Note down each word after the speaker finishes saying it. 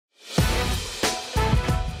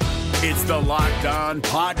It's the Locked On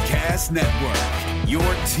Podcast Network, your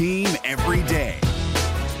team every day.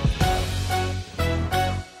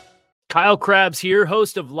 Kyle Krabs here,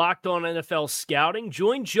 host of Locked On NFL Scouting.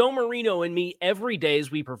 Join Joe Marino and me every day as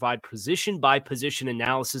we provide position-by-position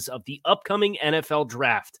analysis of the upcoming NFL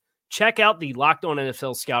Draft. Check out the Locked On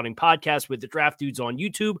NFL Scouting podcast with the Draft Dudes on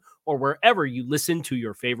YouTube or wherever you listen to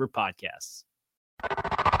your favorite podcasts.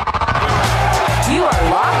 You are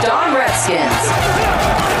Locked On Redskins,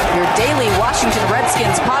 your daily Washington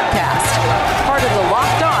Redskins podcast, part of the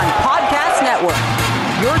Locked On Podcast Network,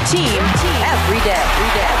 your team every day.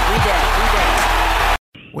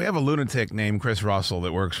 We have a lunatic named Chris Russell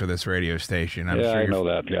that works for this radio station. I know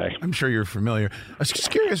that guy. I'm sure you're familiar. I was just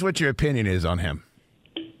curious what your opinion is on him.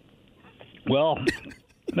 Well,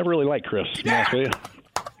 I never really liked Chris, to be honest with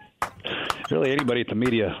you. Really, anybody at the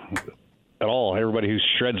media at all, everybody who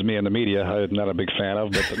shreds me in the media, I'm not a big fan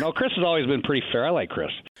of. But no, Chris has always been pretty fair. I like Chris.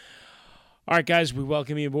 All right, guys, we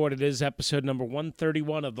welcome you aboard. It is episode number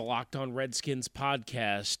 131 of the Locked On Redskins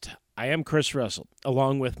podcast. I am Chris Russell,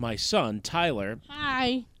 along with my son, Tyler.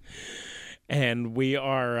 Hi. And we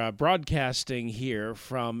are broadcasting here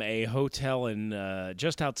from a hotel in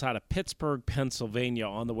just outside of Pittsburgh, Pennsylvania,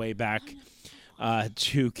 on the way back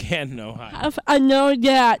to Canton, Ohio. I've annoyed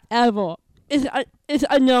that ever. It's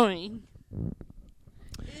annoying.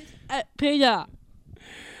 Peter.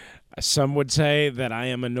 Some would say that I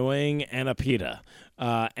am annoying and a PETA.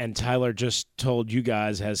 And Tyler just told you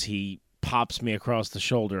guys as he pops me across the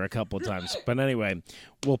shoulder a couple of times. But anyway,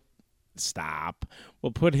 we'll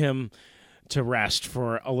put him to rest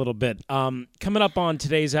for a little bit. Coming up on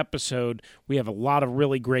today's episode, we have a lot of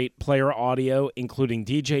really great player audio, including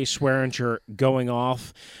DJ Swearinger going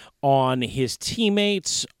off on his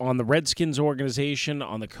teammates, on the Redskins organization,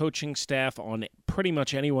 on the coaching staff, on pretty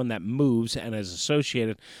much anyone that moves and is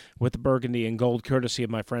associated with the Burgundy and Gold, courtesy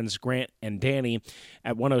of my friends Grant and Danny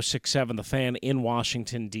at 106.7 The Fan in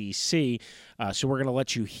Washington, D.C. So we're going to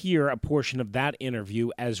let you hear a portion of that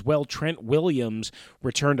interview as well. Trent Williams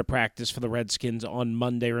returned to practice for the Redskins on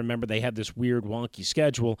Monday. Remember, they had this weird, wonky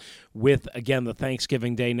schedule with, again, the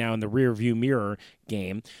Thanksgiving Day now in the rearview mirror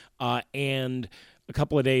game. And a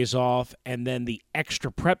couple of days off, and then the extra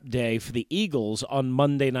prep day for the Eagles on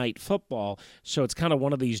Monday Night Football. So it's kind of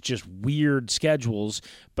one of these just weird schedules.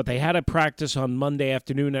 But they had a practice on Monday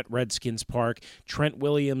afternoon at Redskins Park. Trent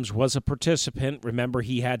Williams was a participant. Remember,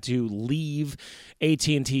 he had to leave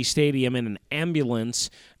AT&T Stadium in an ambulance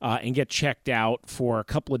and get checked out for a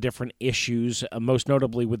couple of different issues, most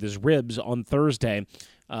notably with his ribs on Thursday.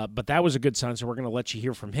 But that was a good sign, so we're going to let you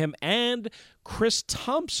hear from him. And Chris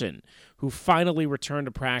Thompson, who finally returned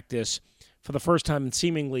to practice for the first time in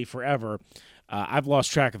seemingly forever. I've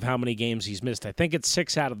lost track of how many games he's missed. I think it's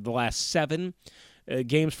 6 out of the last 7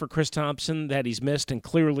 games for Chris Thompson that he's missed, and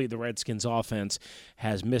clearly the Redskins offense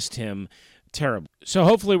has missed him terribly. So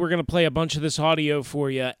hopefully we're going to play a bunch of this audio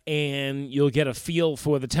for you, and you'll get a feel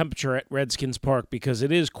for the temperature at Redskins Park, because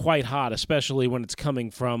it is quite hot, especially when it's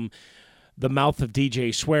coming from the mouth of DJ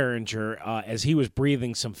Swearinger as he was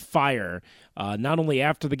breathing some fire, not only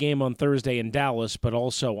after the game on Thursday in Dallas, but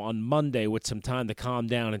also on Monday with some time to calm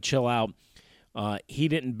down and chill out. He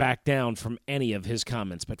didn't back down from any of his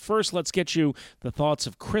comments. But first, let's get you the thoughts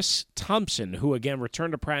of Chris Thompson, who, again,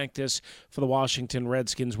 returned to practice for the Washington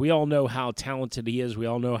Redskins. We all know how talented he is. We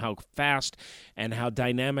all know how fast and how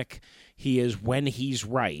dynamic he is when he's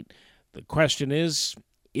right. The question is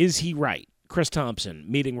he right? Chris Thompson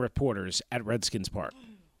meeting reporters at Redskins Park.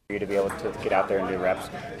 For you to be able to get out there and do reps,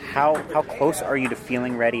 how close are you to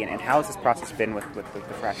feeling ready, and how has this process been with the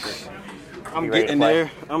fractures? I'm getting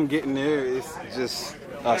there. It's just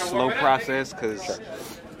a slow process because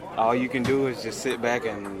all you can do is just sit back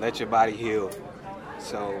and let your body heal.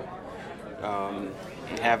 So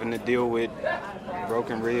having to deal with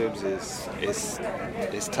broken ribs is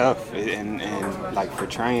tough, and like for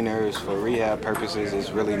trainers, for rehab purposes,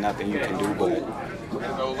 it's really nothing you can do but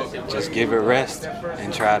just give it rest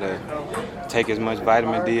and try to take as much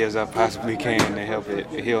vitamin D as I possibly can to help it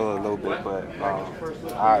heal a little bit. But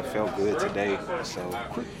I felt good today, so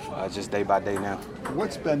just day by day now.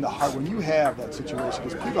 What's been the hard when you have that situation?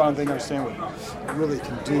 Because people don't think understand what you really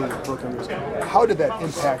can do with broken ribs. How did that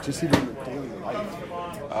impact just even your daily life?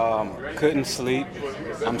 Couldn't sleep.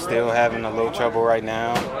 I'm still having a little trouble right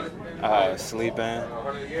now sleeping.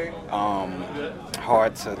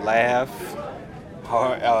 Hard to laugh.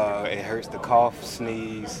 It hurts to cough,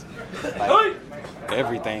 sneeze, like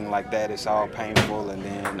everything like that. It's all painful. And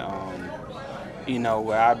then,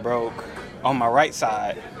 where I broke on my right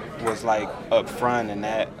side was like up front, and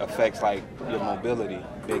that affects like your mobility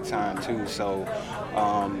big time too. So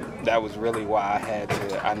that was really why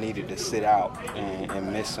I needed to sit out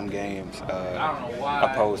and miss some games,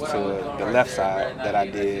 opposed to the left side that I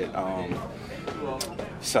did.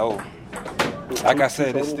 So, like I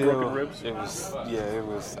said, it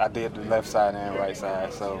was. I did the left side and right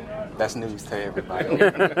side, so that's news to everybody.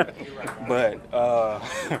 But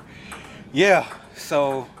yeah,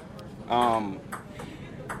 so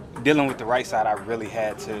dealing with the right side, I really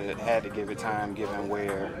had to give it time, given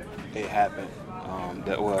where it happened,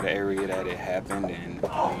 the area that it happened, and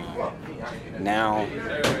now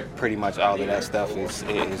pretty much all of that stuff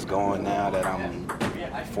is going now that I'm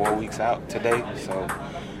 4 weeks out today. So,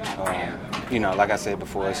 like I said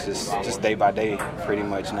before, it's just day by day pretty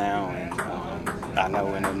much now, and I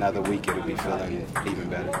know in another week it'll be feeling even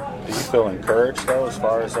better. Do you feel encouraged, though, as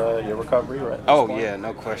far as your recovery? Right? Oh, yeah,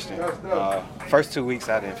 no question. First 2 weeks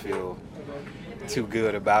I didn't feel too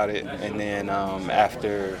good about it, and then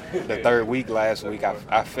after the third week last week,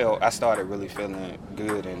 I started really feeling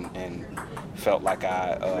good and felt like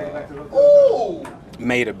I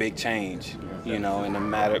made a big change, in the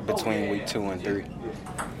matter between week 2 and 3.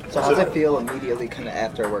 So how does it feel immediately kind of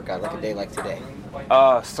after a workout, like a day like today?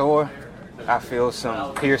 Sore. I feel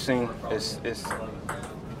some piercing. It's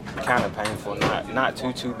kind of painful. Not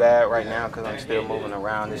too bad right now because I'm still moving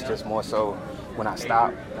around. It's just more so when I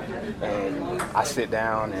stop and I sit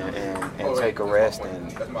down and take a rest,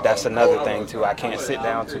 and that's another thing too. I can't sit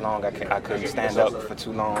down too long. I couldn't stand up for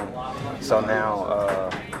too long. So now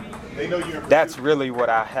that's really what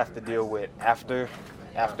I have to deal with after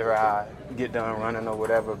I get done running or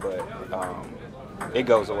whatever. But it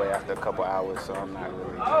goes away after a couple hours, so I'm not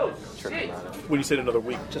really tripping about it. When you said another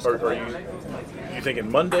week, are you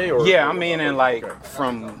thinking Monday or? Yeah, I'm meaning like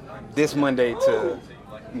from this Monday to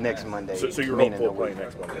next Monday. So you're hopeful playing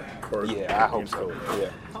next Monday? Or yeah, I hope so.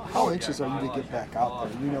 Yeah. How anxious are you to get back out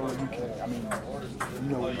there? You know what you can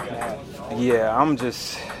have. Yeah,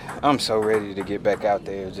 I'm so ready to get back out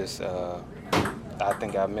there. Just I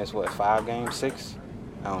think I missed 5 games, 6.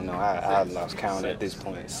 I don't know. I lost count at this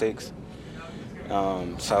point. 6.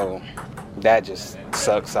 So that just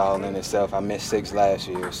sucks all in itself. I missed 6 last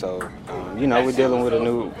year, so we're dealing with a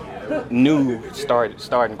new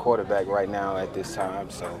starting quarterback right now at this time.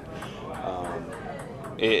 So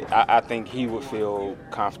I think he would feel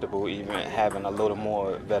comfortable even having a little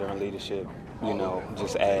more veteran leadership.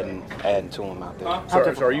 Just adding to him out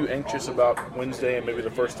there. So are you anxious about Wednesday and maybe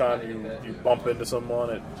the first time you bump into someone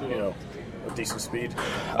at a decent speed?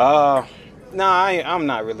 No, I'm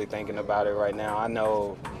not really thinking about it right now. I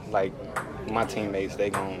know, like, my teammates, they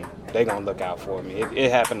gon' look out for me.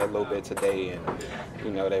 It happened a little bit today, and,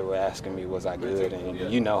 they were asking me, was I good?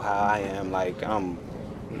 And you know how I am, like, I'm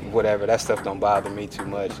whatever. That stuff don't bother me too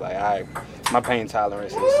much. Like, my pain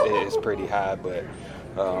tolerance is pretty high, but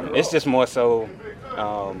it's just more so,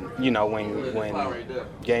 when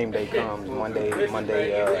game day comes,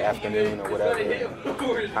 Monday afternoon or whatever,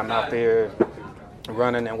 I'm out there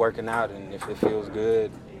running and working out, and if it feels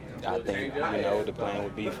good, I think the plan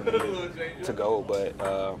would be for me to go, but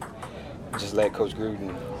just let Coach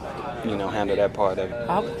Gruden handle that part of it.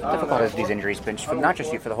 How difficult has these injuries been, not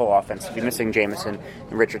just you, for the whole offense? If you're missing Jamison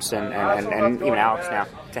and Richardson and even Alex now,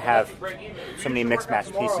 to have so many mixed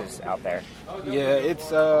match pieces out there. Yeah,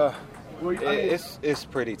 it's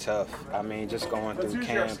pretty tough. I mean, just going through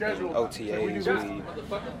camp and OTAs,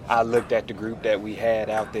 I looked at the group that we had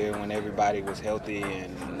out there when everybody was healthy,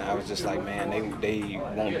 and I was just like, man, they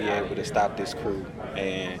won't be able to stop this crew.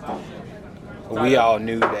 And we all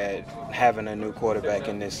knew that having a new quarterback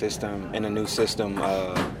in this system, in a new system,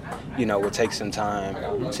 would take some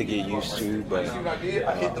time to get used to. But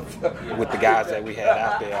with the guys that we had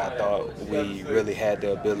out there, I thought we really had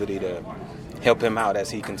the ability to help him out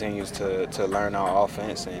as he continues to learn our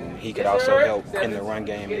offense, and he could also help in the run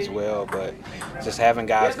game as well. But just having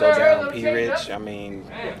guys go down, P. Rich, I mean,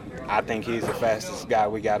 I think he's the fastest guy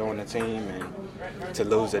we got on the team, and to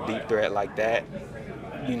lose a deep threat like that,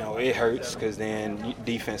 it hurts, because then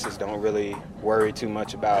defenses don't really worry too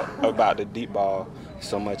much about the deep ball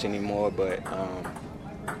so much anymore. But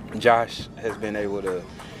Josh has been able to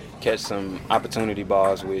catch some opportunity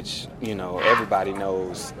balls, which, everybody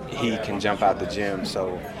knows he can jump out the gym.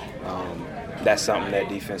 So that's something that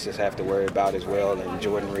defenses have to worry about as well. And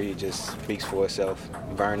Jordan Reed just speaks for itself.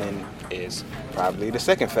 Vernon is probably the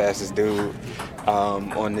second fastest dude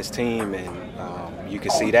on this team, and you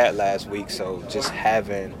could see that last week. So just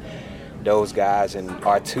having those guys and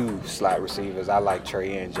our 2 slot receivers, I like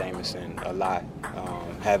Trey and Jamison a lot.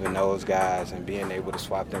 Having those guys and being able to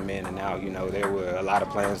swap them in and out, there were a lot of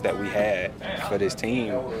plans that we had for this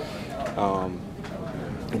team.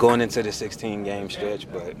 going into the 16-game stretch,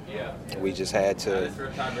 but we just had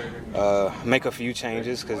to make a few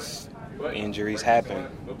changes because injuries happen,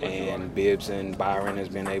 and Bibbs and Byron has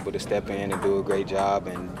been able to step in and do a great job,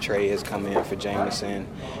 and Trey has come in for Jameson,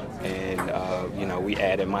 and we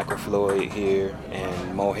added Michael Floyd here,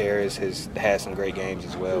 and Mo Harris has had some great games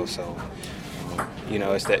as well. So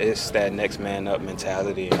it's that next man up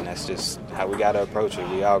mentality, and that's just how we got to approach it.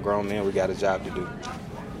 We all grown men, we got a job to do.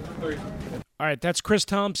 All right, that's Chris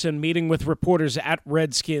Thompson meeting with reporters at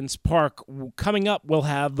Redskins Park. Coming up, we'll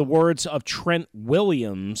have the words of Trent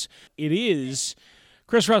Williams. It is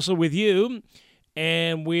Chris Russell with you,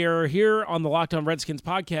 and we're here on the Locked On Redskins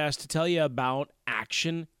podcast to tell you about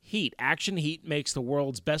Action Heat. Action Heat makes the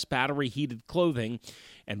world's best battery-heated clothing,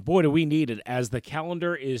 and boy, do we need it as the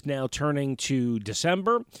calendar is now turning to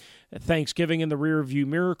December. Thanksgiving in the rearview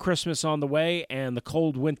mirror, Christmas on the way, and the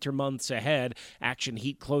cold winter months ahead. Action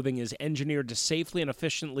Heat clothing is engineered to safely and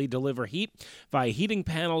efficiently deliver heat via heating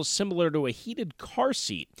panels similar to a heated car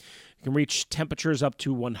seat. You can reach temperatures up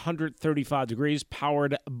to 135 degrees,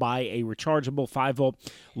 powered by a rechargeable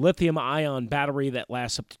 5-volt lithium-ion battery that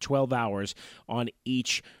lasts up to 12 hours on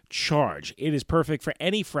each charge. It is perfect for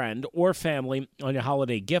any friend or family on your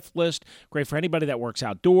holiday gift list. Great for anybody that works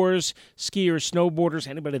outdoors, skiers, snowboarders,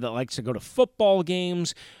 anybody that likes to go to football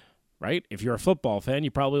games. Right? If you're a football fan, you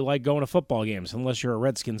probably like going to football games, unless you're a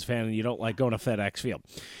Redskins fan and you don't like going to FedEx Field.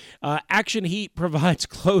 Action Heat provides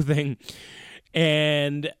clothing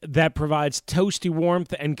and that provides toasty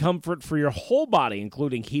warmth and comfort for your whole body,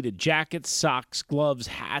 including heated jackets, socks, gloves,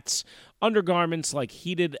 hats, undergarments like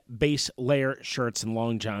heated base layer shirts and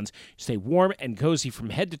long johns. Stay warm and cozy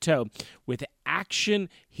from head to toe with Action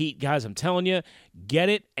Heat. Guys, I'm telling you, get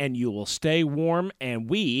it and you will stay warm. And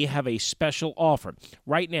we have a special offer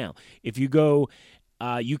right now. If you go,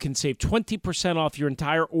 you can save 20% off your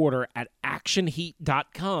entire order at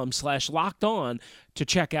actionheat.com/lockedon to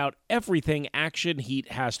check out everything Action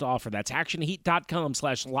Heat has to offer. That's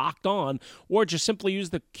actionheat.com/lockedon, or just simply use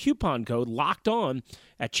the coupon code LOCKEDON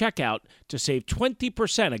at checkout to save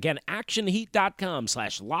 20%. Again,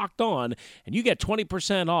 actionheat.com/lockedon, and you get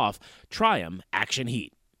 20% off. Try them, Action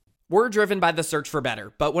Heat. We're driven by the search for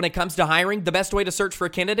better, but when it comes to hiring, the best way to search for a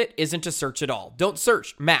candidate isn't to search at all. Don't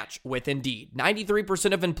search, match with Indeed.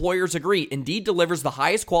 93% of employers agree Indeed delivers the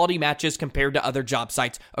highest quality matches compared to other job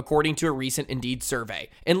sites, according to a recent Indeed survey.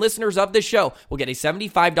 And listeners of this show will get a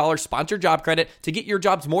 $75 sponsored job credit to get your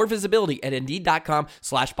jobs more visibility at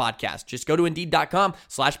Indeed.com/podcast. Just go to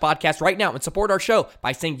Indeed.com/podcast right now and support our show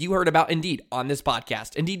by saying you heard about Indeed on this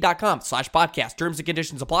podcast. Indeed.com/podcast. Terms and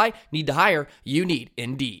conditions apply. Need to hire? You need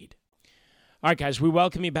Indeed. All right, guys, we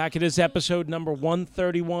welcome you back. It is episode number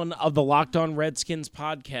 131 of the Locked On Redskins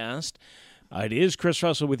podcast. It is Chris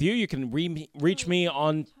Russell with you. You can reach me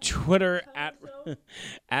on Twitter at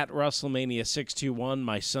Russellmania621.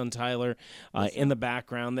 My son Tyler in the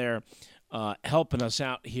background there helping us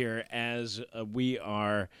out here as we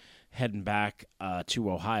are heading back to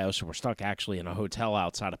Ohio. So we're stuck actually in a hotel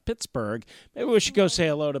outside of Pittsburgh. Maybe we should go say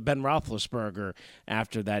hello to Ben Roethlisberger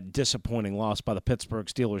after that disappointing loss by the Pittsburgh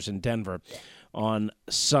Steelers in Denver on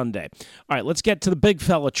Sunday. All right, let's get to the big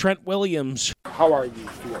fella, Trent Williams. How are you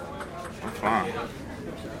feeling? I'm fine.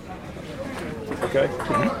 Okay.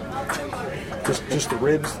 Mm-hmm. Just the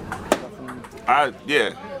ribs?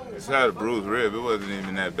 Yeah. Just had a bruised rib. It wasn't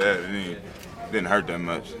even that bad. It didn't hurt that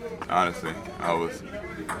much, honestly. I was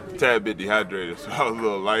a tad bit dehydrated, so I was a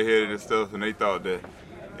little lightheaded and stuff, and they thought that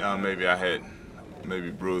maybe I had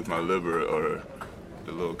bruised my liver or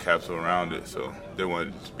the little capsule around it, so they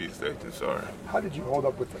wanted to just be safe than sorry. How did you hold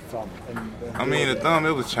up with the thumb? The thumb,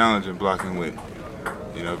 it was challenging blocking with,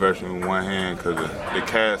 virtually with one hand because the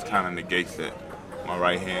cast kind of negates that. My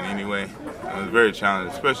right hand anyway. It was very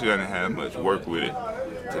challenging, especially I didn't have much work with it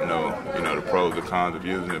to know, the pros and cons of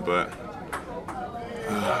using it, but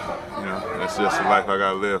that's just the life I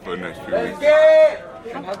got to live for the next few weeks.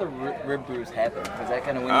 How the rib bruise happen? Was that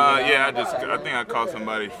kind of when I think I caught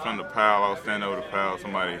somebody from the pile. I was standing over the pile.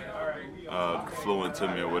 Somebody flew into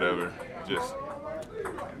me or whatever. Just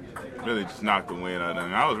knocked the wind out of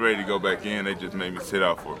me. I was ready to go back in. They just made me sit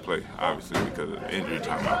out for a play, obviously, because of the injury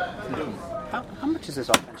timeout. How much has this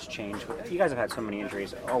offense changed? You guys have had so many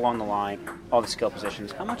injuries along the line, all the skill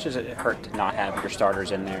positions. How much does it hurt to not have your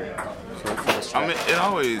starters in there for this stretch? It's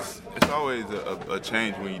always a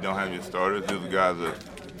change when you don't have your starters. These are guys that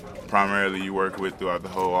primarily you work with throughout the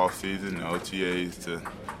whole offseason, the OTAs, to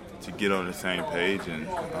get on the same page. And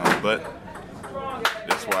but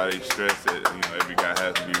that's why they stress that every guy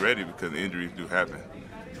has to be ready because the injuries do happen.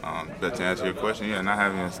 But to answer your question, not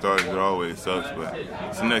having a starter, it always sucks, but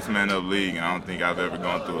it's the next man up league, and I don't think I've ever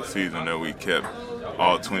gone through a season that we kept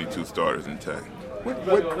all 22 starters intact.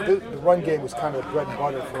 The run game was kind of bread and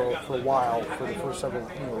butter for a while, for the first several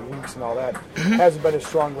weeks and all that. Hasn't been as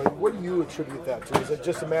strong lately. What do you attribute that to? Is it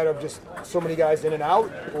just a matter of just so many guys in and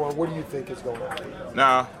out, or what do you think is going on?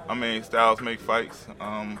 Nah, I mean, styles make fights.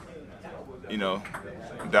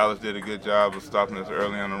 Dallas did a good job of stopping us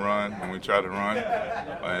early on the run when we tried to run.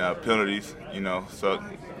 And penalties, so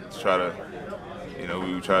to try to,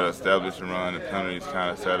 we would try to establish a run. The penalties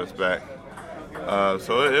kind of set us back.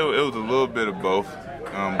 So it was a little bit of both.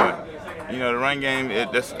 But the run game,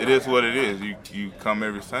 it is what it is. You come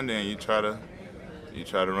every Sunday and you try to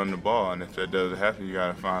run the ball, and if that doesn't happen, you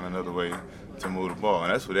got to find another way to move the ball,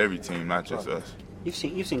 and that's with every team, not just us. You've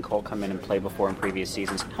seen Colt come in and play before in previous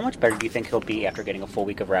seasons. How much better do you think he'll be after getting a full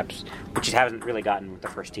week of reps, which he hasn't really gotten with the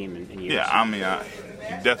first team in years? Yeah, I mean,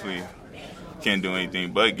 he definitely can't do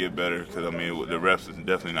anything but get better because, the reps is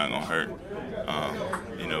definitely not going to hurt.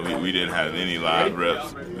 We didn't have any live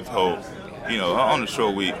reps this whole, on the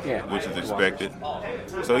short week, which is expected.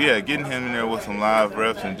 So, getting him in there with some live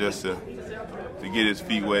reps and just to get his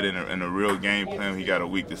feet wet in a real game plan. He got a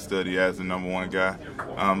week to study as the number one guy.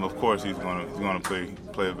 Of course, he's gonna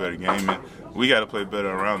play a better game, and we got to play better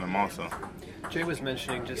around him also. Jay was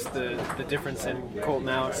mentioning just the difference in Colt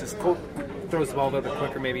now. It says Colt throws the ball a little bit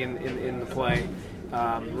quicker maybe in the play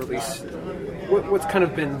release. What's kind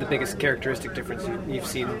of been the biggest characteristic difference you've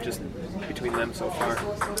seen just between them so far?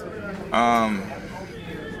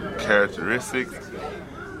 Characteristics?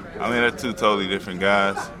 They're two totally different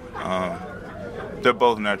guys. They're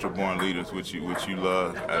both natural-born leaders, which you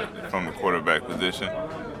love from the quarterback position.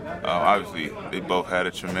 Obviously, they both had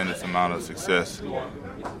a tremendous amount of success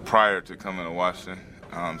prior to coming to Washington.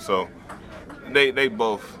 So they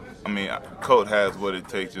both, Colt has what it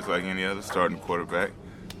takes just like any other starting quarterback.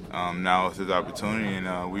 Now it's his opportunity,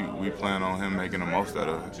 and we plan on him making the most out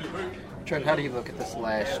of it. Trent, how do you look at this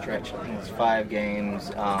last stretch? I think it's 5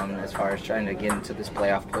 games as far as trying to get into this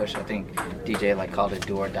playoff push. I think DJ called it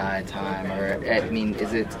do or die time. Or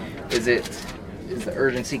is the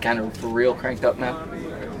urgency kind of for real cranked up now?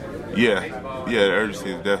 Yeah, the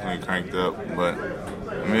urgency is definitely cranked up. But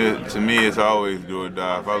to me, it's always do or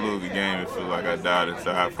die. If I lose the game, it feels like I died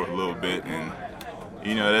inside for a little bit, and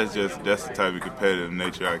that's the type of competitive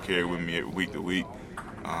nature I carry with me week to week.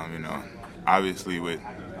 Obviously with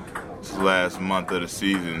this last month of the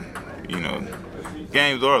season,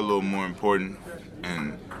 games are a little more important,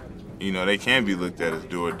 and they can be looked at as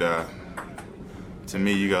do or die. To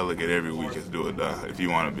me, you gotta look at every week as do or die if you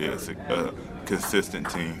want to be a consistent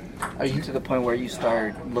team. Are you to the point where you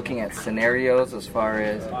start looking at scenarios as far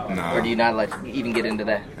as, or do you not even get into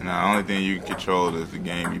that? No, the only thing you can control is the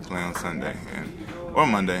game you play on Sunday or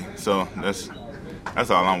Monday. So that's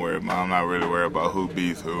all I'm worried about. I'm not really worried about who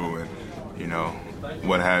beats who and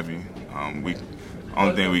what have you.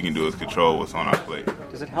 Only thing we can do is control what's on our plate.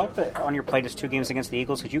 Does it help that on your plate is 2 games against the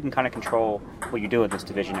Eagles? Because you can kind of control what you do in this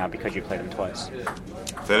division now because you play them twice.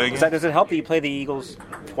 Say that again? Does it help that you play the Eagles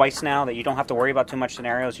twice now, that you don't have to worry about too much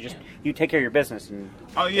scenarios? You take care of your business.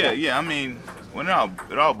 Yeah. When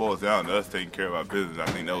it all boils down to us taking care of our business, I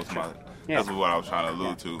think that's what I was trying to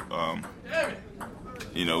allude to.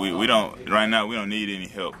 We don't right now. We don't need any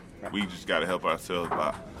help. We just got to help ourselves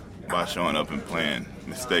by showing up and playing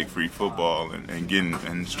mistake-free football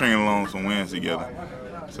and stringing along some wins together.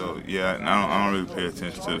 So I don't really pay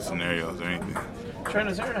attention to the scenarios or anything. Trent,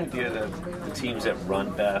 is there an idea that the teams that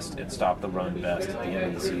run best and stop the run best at the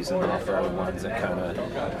end of the season are the ones that kind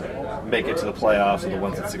of make it to the playoffs, or the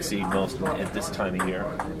ones that succeed most at this time of year?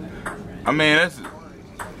 That's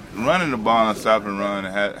running the ball and stopping run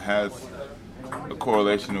has a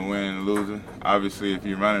correlation to winning and losing. Obviously, if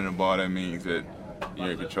you're running the ball, that means that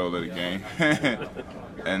you're in control of the game.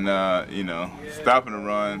 And, stopping the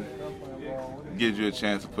run gives you a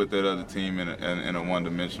chance to put that other team in a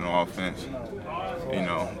one-dimensional offense.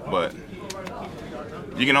 But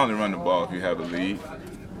you can only run the ball if you have a lead.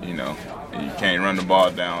 And you can't run the ball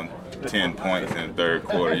down 10 points in the third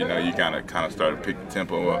quarter. You kind of start to pick the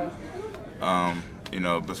tempo up.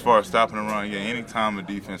 But as far as stopping the run, any time a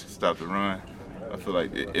defense can stop the run, I feel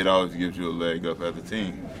like it always gives you a leg up as a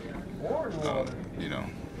team.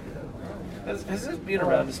 Has this being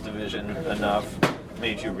around this division enough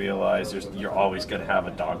made you realize you're always going to have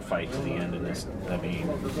a dogfight to the end of this?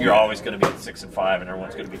 You're always going to be at 6-5, and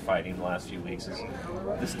everyone's going to be fighting the last few weeks. Has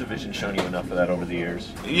this division shown you enough of that over the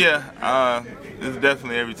years? Yeah, it's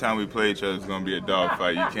definitely every time we play each other, it's going to be a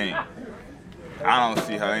dogfight. I don't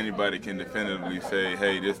see how anybody can definitively say,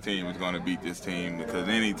 hey, this team is going to beat this team, because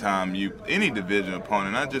any division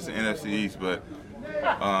opponent, not just the NFC East, but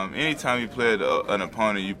anytime you play an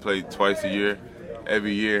opponent you play twice a year,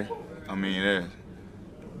 every year,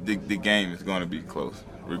 the game is going to be close,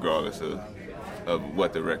 regardless of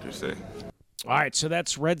what the records say. All right, so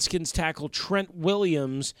that's Redskins tackle Trent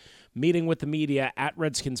Williams meeting with the media at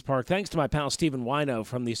Redskins Park. Thanks to my pal Stephen Wino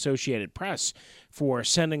from the Associated Press for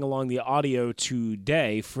sending along the audio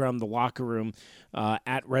today from the locker room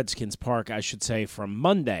at Redskins Park, I should say from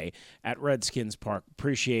Monday at Redskins Park.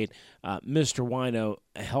 Appreciate Mr. Wino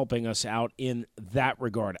helping us out in that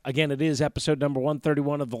regard. Again, it is episode number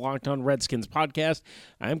 131 of the Locked On Redskins podcast.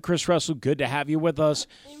 I'm Chris Russell. Good to have you with us.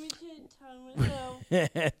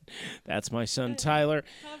 That's my son Tyler.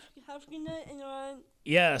 Have a good night, everyone.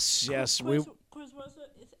 Yes. Chris Russell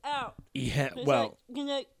is out. Yeah, Chris, well. Good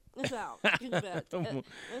night. It's out.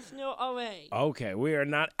 Let's know already. Okay, we are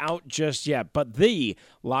not out just yet, but the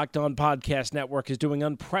Locked On Podcast Network is doing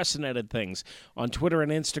unprecedented things on Twitter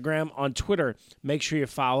and Instagram. On Twitter, make sure you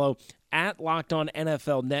follow at Locked On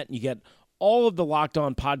NFL Net, and you get all of the Locked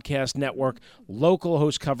On Podcast Network local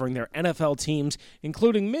hosts covering their NFL teams,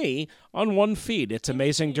 including me, on one feed. It's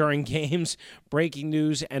amazing during games, breaking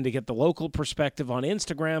news, and to get the local perspective on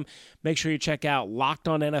Instagram, make sure you check out Locked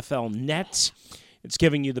On NFL Nets. It's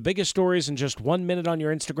giving you the biggest stories in just 1 minute on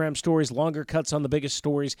your Instagram stories, longer cuts on the biggest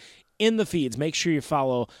stories in the feeds. Make sure you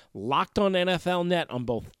follow Locked On NFL Net on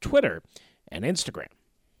both Twitter and Instagram.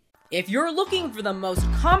 If you're looking for the most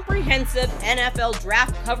comprehensive NFL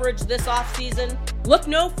draft coverage this offseason, look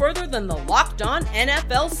no further than the Locked On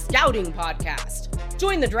NFL Scouting Podcast.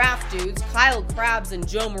 Join the draft dudes, Kyle Krabs and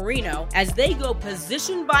Joe Marino, as they go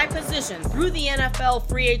position by position through the NFL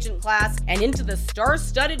free agent class and into the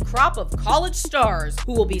star-studded crop of college stars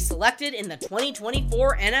who will be selected in the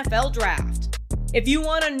 2024 NFL Draft. If you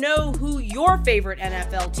want to know who your favorite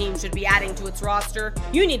NFL team should be adding to its roster,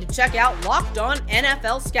 you need to check out Locked On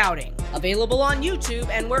NFL Scouting, available on YouTube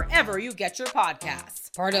and wherever you get your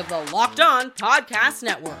podcasts. Part of the Locked On Podcast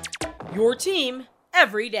Network, your team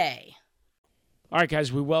every day. All right,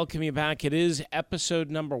 guys, we welcome you back. It is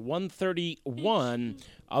episode number 131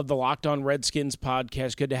 of the Locked On Redskins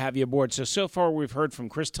podcast. Good to have you aboard. So far we've heard from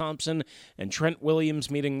Chris Thompson and Trent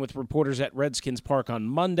Williams meeting with reporters at Redskins Park on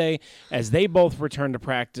Monday as they both return to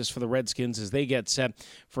practice for the Redskins as they get set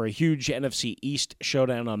for a huge NFC East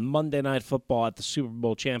showdown on Monday Night Football at the Super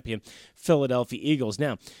Bowl champion Philadelphia Eagles.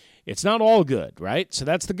 Now, it's not all good, right? So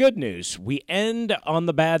that's the good news. We end on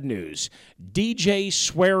the bad news. DJ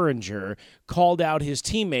Swearinger called out his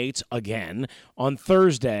teammates again on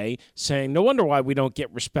Thursday, saying, no wonder why we don't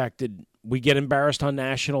get respected. We get embarrassed on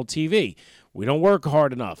national TV. We don't work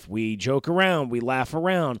hard enough. We joke around. We laugh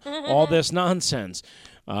around. All this nonsense.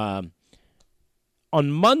 On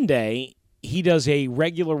Monday, he does a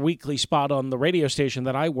regular weekly spot on the radio station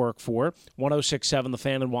that I work for, 106.7 The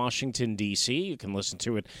Fan in Washington, D.C. You can listen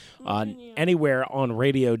to it anywhere on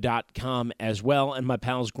radio.com as well. And my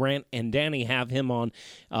pals Grant and Danny have him on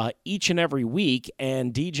each and every week.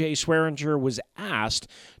 And DJ Swearinger was asked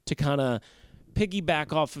to kind of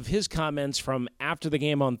piggyback off of his comments from after the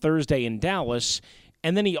game on Thursday in Dallas.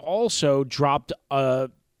 And then he also dropped a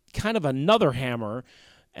kind of another hammer,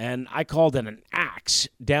 and I called it an axe,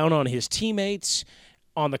 down on his teammates,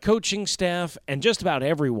 on the coaching staff, and just about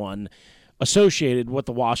everyone associated with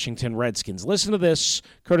the Washington Redskins. Listen to this,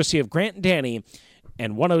 courtesy of Grant and Danny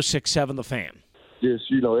and 106.7 The Fan. Just,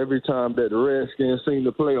 every time that the Redskins seem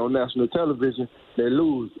to play on national television, they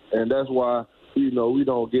lose. And that's why, we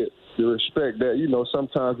don't get the respect that,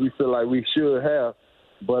 sometimes we feel like we should have.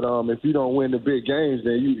 But if you don't win the big games,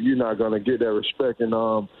 then you're not going to get that respect. And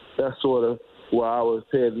that's sort of where I was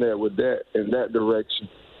heading at with that, in that direction.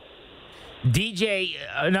 DJ,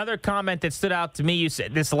 another comment that stood out to me, you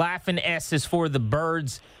said this laughing S is for the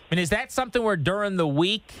birds. I mean, is that something where during the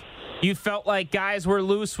week you felt like guys were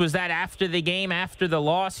loose? Was that after the game, after the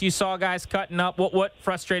loss, you saw guys cutting up? What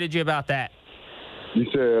frustrated you about that? You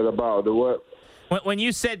said about the what? When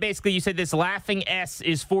you said, basically, you said this laughing S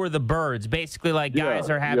is for the birds, basically like guys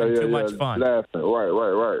are having too much fun. Laughing,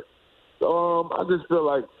 right. I just feel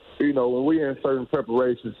like, when we in certain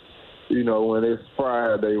preparations, when it's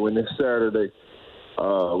Friday, when it's Saturday,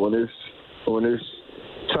 when it's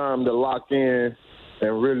time to lock in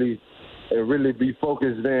and really be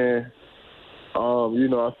focused in,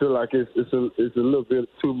 I feel like it's a little bit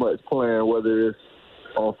too much playing, whether it's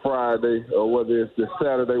on Friday or whether it's the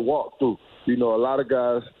Saturday walkthrough. A lot of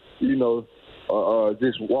guys,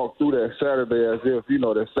 just walk through that Saturday as if,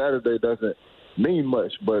 that Saturday doesn't mean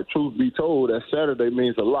much, but truth be told, that Saturday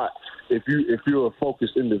means a lot. If you're a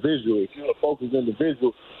focused individual,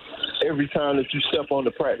 every time that you step on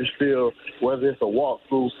the practice field, whether it's a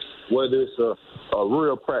walkthrough, whether it's a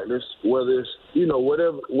real practice, whether it's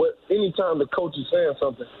anytime the coach is saying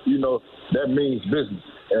something, that means business.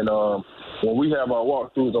 And when we have our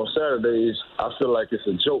walkthroughs on Saturdays, I feel like it's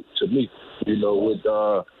a joke to me, with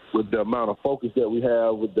the amount of focus that we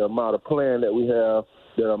have, with the amount of plan that we have,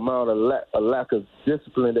 the amount of lack of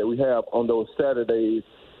discipline that we have on those Saturdays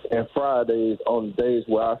and Fridays, on days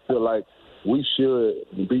where I feel like we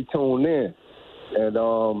should be tuned in. And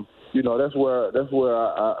that's where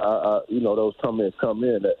I those comments come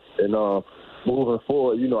in. And moving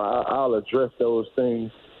forward, I'll address those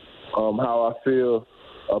things, how I feel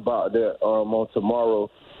about that on tomorrow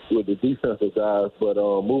with the defensive guys. But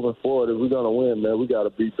moving forward, if we're gonna win, man, we got to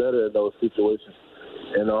be better in those situations.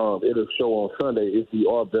 And it'll show on Sunday if we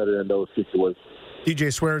are better in those situations. DJ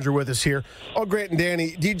Swearinger with us here. Oh, Grant and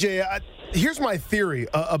Danny. DJ, here's my theory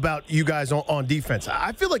about you guys on defense.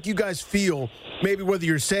 I feel like you guys feel, maybe whether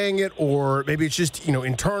you're saying it or maybe it's just,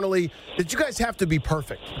 internally, that you guys have to be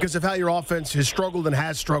perfect because of how your offense has struggled and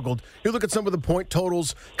has struggled. You look at some of the point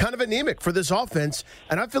totals, kind of anemic for this offense,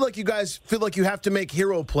 and I feel like you guys feel like you have to make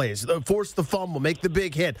hero plays, force the fumble, make the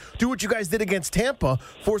big hit, do what you guys did against Tampa,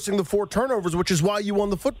 forcing the 4 turnovers, which is why you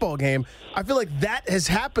won the football game. I feel like that has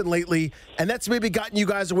happened lately, and that's maybe gotten you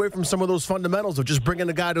guys away from some of those fundamentals of just bringing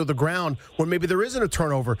a guy to the ground when maybe there isn't a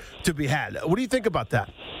turnover to be had. What do you think about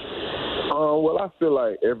that? Well, I feel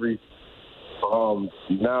like every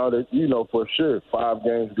now that, for sure, 5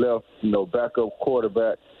 games left, backup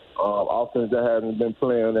quarterback, offense that hasn't been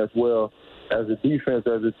playing as well as a defense,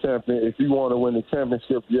 as a champion. If you want to win the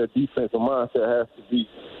championship, your defensive mindset has to be,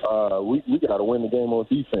 we got to win the game on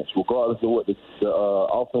defense, regardless of what the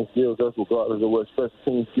offense gives us, regardless of what special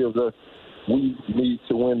teams gives us. We need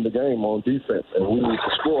to win the game on defense, and we need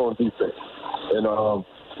to score on defense. And,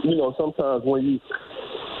 sometimes when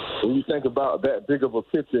you think about that big of a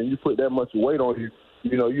picture and you put that much weight on you,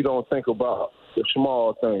 you don't think about the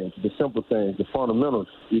small things, the simple things, the fundamentals,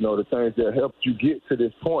 the things that helped you get to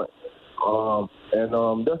this point.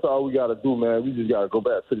 That's all we got to do, man. We just got to go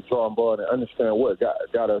back to the drawing board and understand what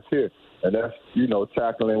got us here. And that's,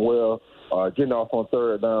 tackling well, getting off on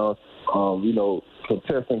third downs,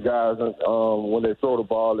 contesting guys when they throw the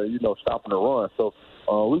ball and, stopping the run. So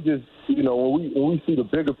we just, when we see the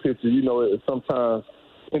bigger picture, it sometimes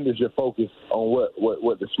hinders your focus on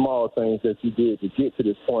what the small things that you did to get to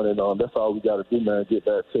this point. And that's all we got to do, man, get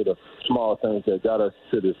back to the small things that got us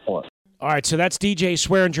to this point. All right, so that's DJ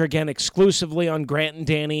Swearinger again, exclusively on Grant and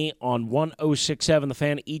Danny on 106.7 The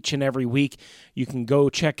Fan each and every week. You can go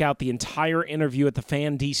check out the entire interview at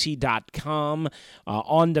thefandc.com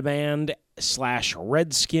on demand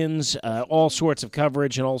 /Redskins, all sorts of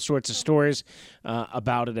coverage and all sorts of stories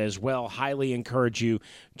about it as well. Highly encourage you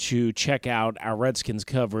to check out our Redskins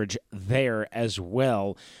coverage there as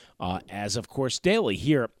well. As, of course, daily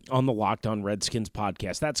here on the Locked On Redskins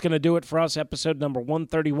podcast. That's going to do it for us, episode number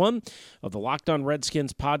 131 of the Locked On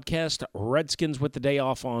Redskins podcast. Redskins with the day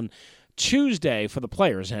off on Tuesday for the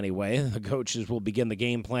players anyway. The coaches will begin the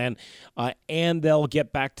game plan, and they'll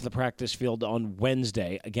get back to the practice field on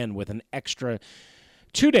Wednesday, again with an extra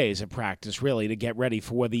 2 days of practice, really, to get ready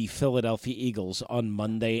for the Philadelphia Eagles on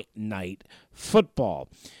Monday Night Football.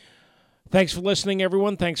 Thanks for listening,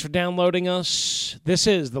 everyone. Thanks for downloading us. This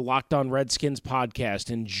is the Locked On Redskins podcast.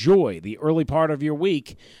 Enjoy the early part of your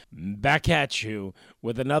week. Back at you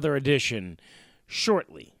with another edition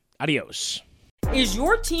shortly. Adios. Is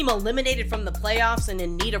your team eliminated from the playoffs and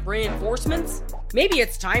in need of reinforcements? Maybe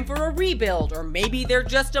it's time for a rebuild, or maybe they're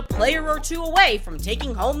just a player or two away from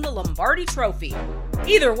taking home the Lombardi Trophy.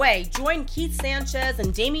 Either way, join Keith Sanchez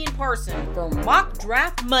and Damian Parson for Mock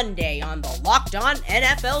Draft Monday on the Locked On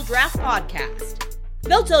NFL Draft Podcast.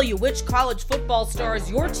 They'll tell you which college football stars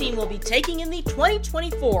your team will be taking in the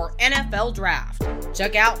 2024 NFL Draft.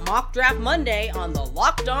 Check out Mock Draft Monday on the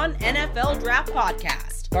Locked On NFL Draft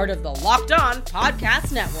Podcast, part of the Locked On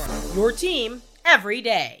Podcast Network, your team every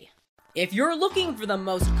day. If you're looking for the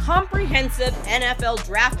most comprehensive NFL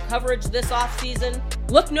draft coverage this offseason,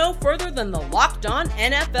 look no further than the Locked On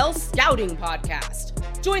NFL Scouting Podcast.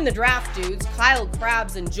 Join the draft dudes, Kyle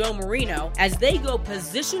Krabs and Joe Marino, as they go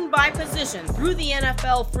position by position through the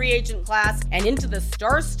NFL free agent class and into the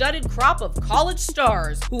star-studded crop of college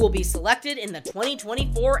stars who will be selected in the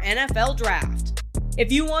 2024 NFL Draft. If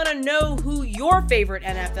you want to know who your favorite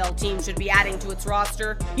NFL team should be adding to its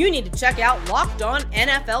roster, you need to check out Locked On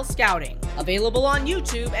NFL Scouting, available on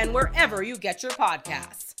YouTube and wherever you get your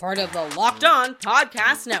podcasts. Part of the Locked On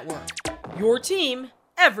Podcast Network, your team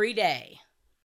every day.